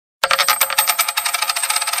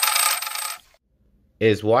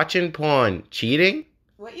Is watching porn cheating?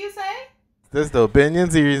 What you say? This is the opinion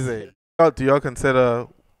series. Do y'all consider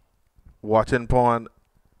watching porn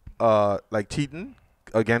like cheating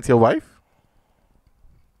against your wife?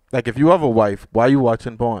 Like if you have a wife, why you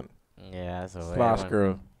watching porn? Yeah, that's a weird Slash one.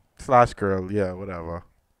 girl. Slash girl, yeah, whatever.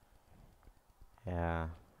 Yeah.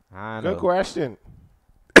 I don't Good know. question.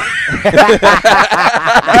 He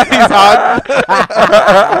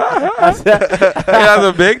has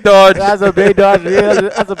a big dodge. That's a big dodge.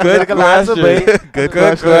 That's a Good big answer, question. babe. Good Good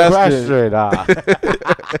question. question.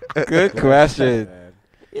 Good question.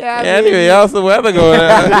 Yeah. Anyway, how's the weather going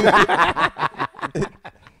on?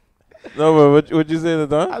 No, but what you say to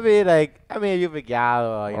Don? I mean, like, if you're a gal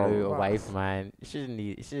or Oh, your wow. wife, man, you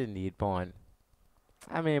shouldn't need porn.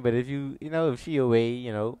 I mean, but if if she away,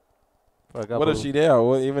 for a couple. What if she there?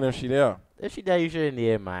 What, even if she there? If she there, you shouldn't need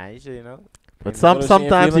it, man. You should, But What if she ain't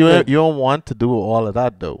sometimes feeling good? you don't want to do all of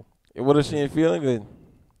that though. What if she ain't feeling good?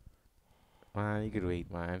 Man, you could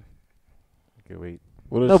wait, man. You could wait.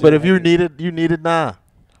 What No, she but if ain't- you need it now.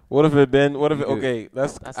 What if it been? What if You it? could- Okay,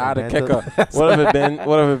 let's That's add a a mental- kicker. What if it been?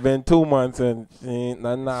 What if it been 2 months and she ain't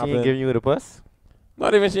nothing She ain't happened? giving you the puss?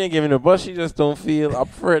 Not even she ain't giving the bus. She just don't feel up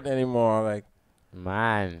for it anymore. Like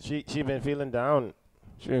Man. She been feeling down.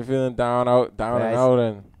 she been feeling down and Yes. out,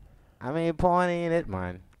 and I mean, porn ain't it,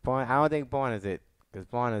 man. Porn. I don't think porn is it. Because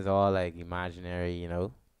porn is all, like, imaginary,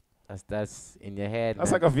 That's in your head.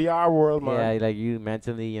 That's man. like a VR world, man. Yeah, like you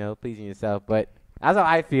mentally, pleasing yourself. But that's how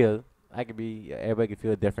I feel. Everybody can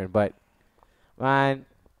feel different. But, man,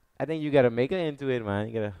 I think you got to make her into it, man.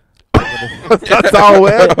 You got to. That's all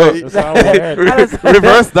weird. That's all weird.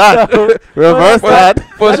 Reverse that. Reverse that.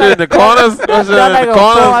 push her in the corners. Push her Not in like the a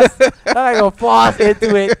corners. force. Not like a force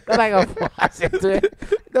into it. Not like a force into it.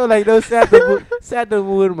 No, set the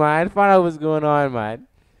mood, man. Find out what's going on, man.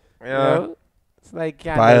 Yeah. It's like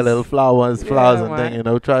Buy a little flowers Yeah, and man.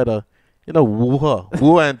 then try to woo her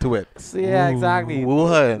into it. Yeah, exactly. Woo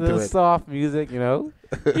her into Little it. soft music,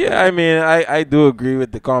 Yeah, I mean, I do agree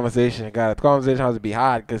with the conversation. God, the conversation has to be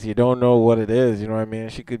hard because you don't know what it is. You know what I mean?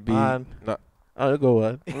 She could be. Man. No, I'll go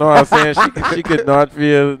on. no, I'm saying she could not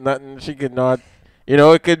feel nothing. She could not.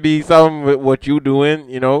 It could be something with what you doing.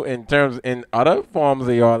 In other forms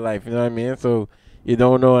of your life. You know what I mean? So you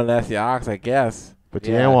don't know unless you ask, I guess. But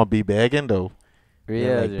you Yeah. ain't want to be begging though. Yeah,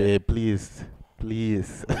 You're like, babe, please.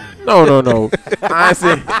 No. I ain't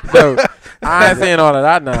saying no. I ain't saying all of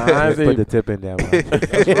that now. I ain't Put saying the tip in there, man.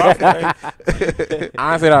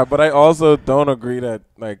 I ain't say that, but I also don't agree that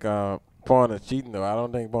porn is cheating though. I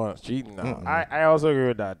don't think porn is cheating now. Mm-mm. I also agree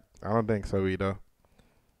with that. I don't think so either.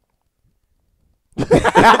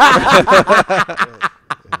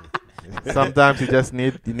 Sometimes you just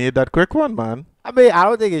need that quick one, man. I mean, I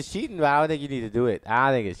don't think it's cheating, but I don't think you need to do it. I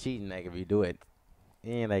don't think it's cheating, like, if you do it. It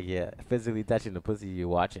ain't like you're physically touching the pussy you're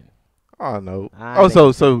watching. Oh no. I Oh,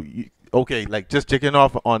 think- okay, like just checking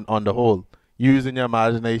off on the whole, using your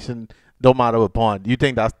imagination. Don't matter what porn. You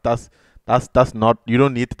think that's not. You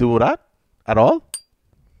don't need to do that at all.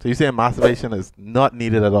 So you saying masturbation is not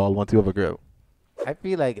needed at all once you have a girl? I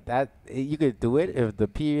feel like that you could do it if the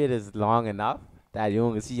period is long enough that you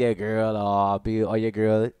don't see your girl or your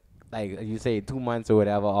girl, like you say, 2 months or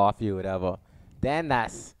whatever off you, whatever. Then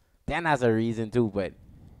that's a reason too. But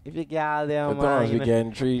if you gal there, Sometimes man, you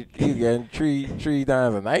getting three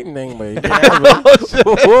times a night and thing, but you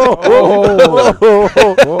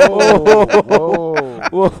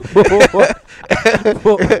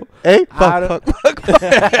Hey, I fuck.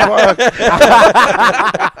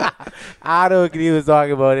 I don't agree with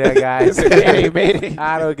talking about it, guys.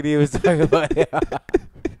 I don't agree with talking about it.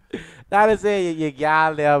 Not to say you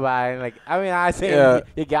gal there, man. Like, I say Yeah.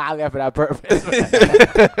 you gal there for that purpose.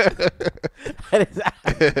 I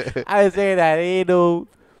didn't say that. Ain't no.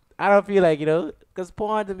 I don't feel like because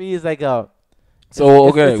porn to me is like a. So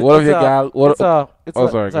okay, what if your gal? What? It's Oh, a,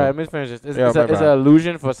 sorry, sorry, go. let me finish this. It's, Yeah, it's, my a, it's bad. an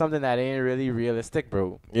illusion for something that ain't really realistic,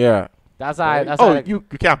 bro. Yeah. That's how. That's Oh, how. you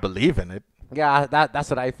can't believe in it. Yeah, that's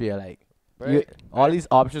what I feel like. All these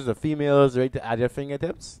options of females right at your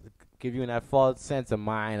fingertips give you that false sense of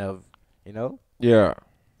mind of, Yeah.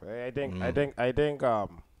 I think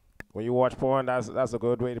when you watch porn, that's a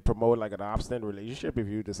good way to promote like an abstinent relationship if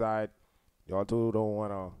you decide y'all two don't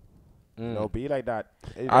want to be like that.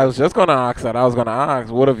 I was just gonna ask that. I was gonna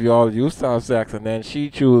ask, what if y'all used to have sex and then she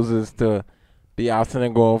chooses to be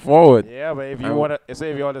abstinent going forward? Yeah, but if you want to,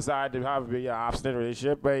 say if y'all decide to have an abstinent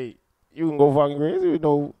relationship, hey, you can go fucking crazy.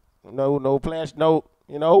 No pleasure, no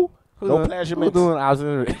pleasure. Who's doing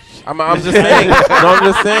abstinent? I'm just saying. No, I'm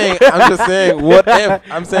just saying. What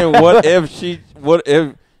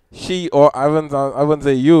if she or I wouldn't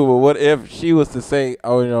say you, but what if she was to say,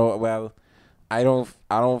 oh, well, I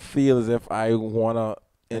don't feel as if I wanna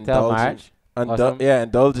Until March. Or something?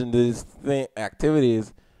 indulge in these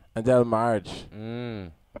activities until March.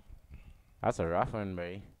 That's a rough one,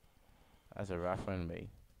 boy. That's a rough one, boy.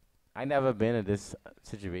 I never been in this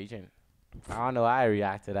situation. I don't know how I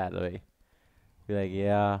react to that way. Be like,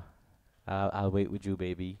 yeah, I'll wait with you,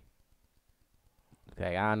 baby.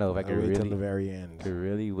 Like, I don't know if I I'll could wait till the really, very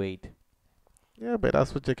end. wait. Yeah, but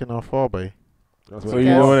that's what chicken off for, boy. That's So what- you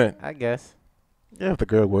Yes, doing it, I guess. Yeah, if the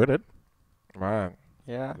girl with it. man?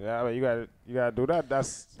 Yeah. Yeah, but you gotta do that.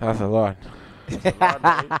 That's That's a lot. a lot,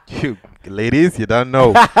 right? You ladies, you don't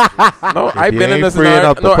know. No, I've you been in ain't this freeing scenario.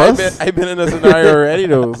 up the No, puss. I've been in this scenario already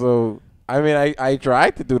though. So I mean, I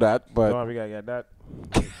tried to do that, but Come on, we gotta get that.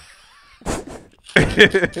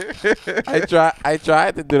 I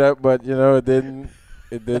tried to do that, but you know, it didn't.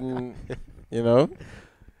 You know.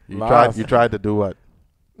 You tried to do what?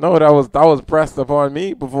 No, that was pressed upon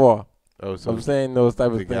me before. Oh, so I'm saying those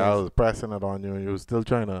type of the guy things. was pressing it on you, and you were still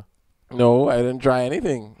trying to. No, I didn't try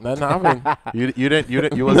anything. Nothing happened.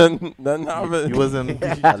 You wasn't Nothing happened. you wasn't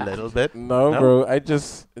a little bit. No, No? bro.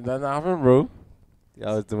 Nothing happened, bro.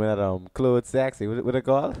 I was doing that clothes sexy. What it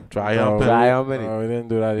called? Dry No. humping. Dry humping. No, we didn't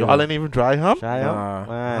do that. Y'all didn't even dry hump. Try Nah. hump.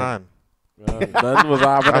 Man. Man, Nothing was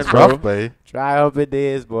happening, that's bro. rough, babe. Try humping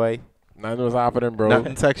days, boy. Nothing was happening, bro.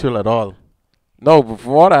 Nothing sexual at all. No,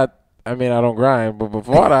 before that, I mean, I don't grind, but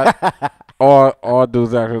before that, or do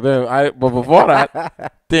sexual things. But before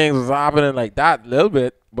that, things was happening like that a little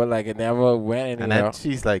bit, but like it never went And anywhere. then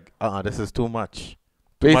she's like, this is too much.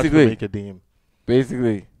 Too much to Basically, make a deem.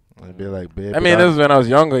 basically. I'd be like, babe. I mean, this was when I was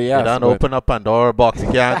younger. you Yeah, done open up Pandora box.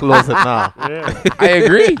 You can't close it now. Yeah. I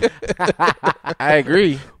agree. I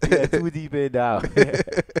agree. Yeah, too deep in now.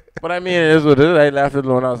 But I mean, it is what it is. I left it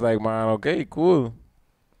alone. I was like, man, okay, cool.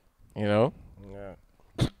 You know. Yeah.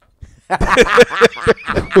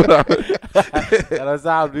 That was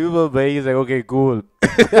how beautiful, but he's like, okay, cool.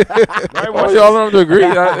 I Oh, watch y'all don't have to agree.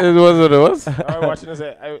 That it was what it was. I'm watching this.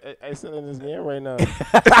 I still in this game right now. This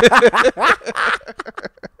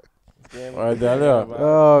game- Alright, there you are.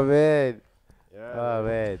 Oh, man. Yeah. Oh,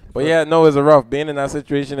 man. But yeah, no, it's a rough. Being in that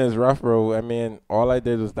situation is rough, bro. I mean, all I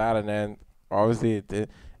did was that, and then obviously it did.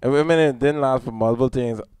 I mean, it didn't last for multiple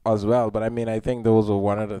things as well. But I mean, I think those were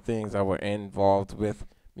one of the things that were involved with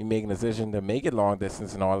me making a decision to make it long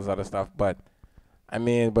distance and all this other stuff. But I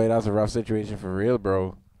mean, but that's a rough situation for real,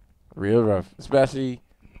 bro. Real rough, especially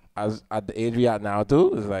as at the age we at now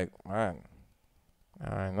too. It's like, man,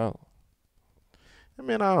 I know. I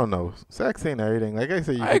mean, I don't know. Sex ain't everything. Like I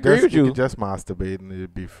said, I agree with you you. could just masturbate and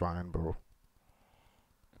it'd be fine, bro.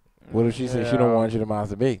 What if she says she don't want you to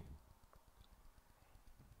masturbate?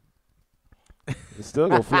 You still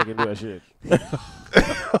go flick and do that shit.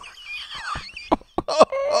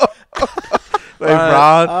 Like,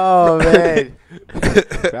 Brown, Oh, man.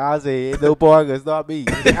 I say, ain't no boy gonna stop me.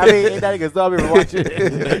 I mean, ain't that gonna stop me from watching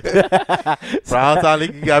it. Brown sound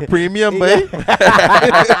like you got premium, babe.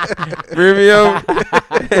 Premium.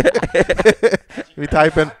 We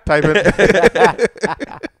typing.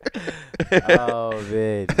 Oh,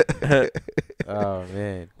 man. Oh,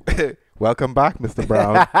 man. Welcome back, Mr.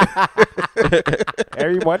 Brown.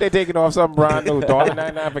 Every month they taking off some brand new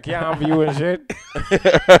 $1.99 for cam for you and shit.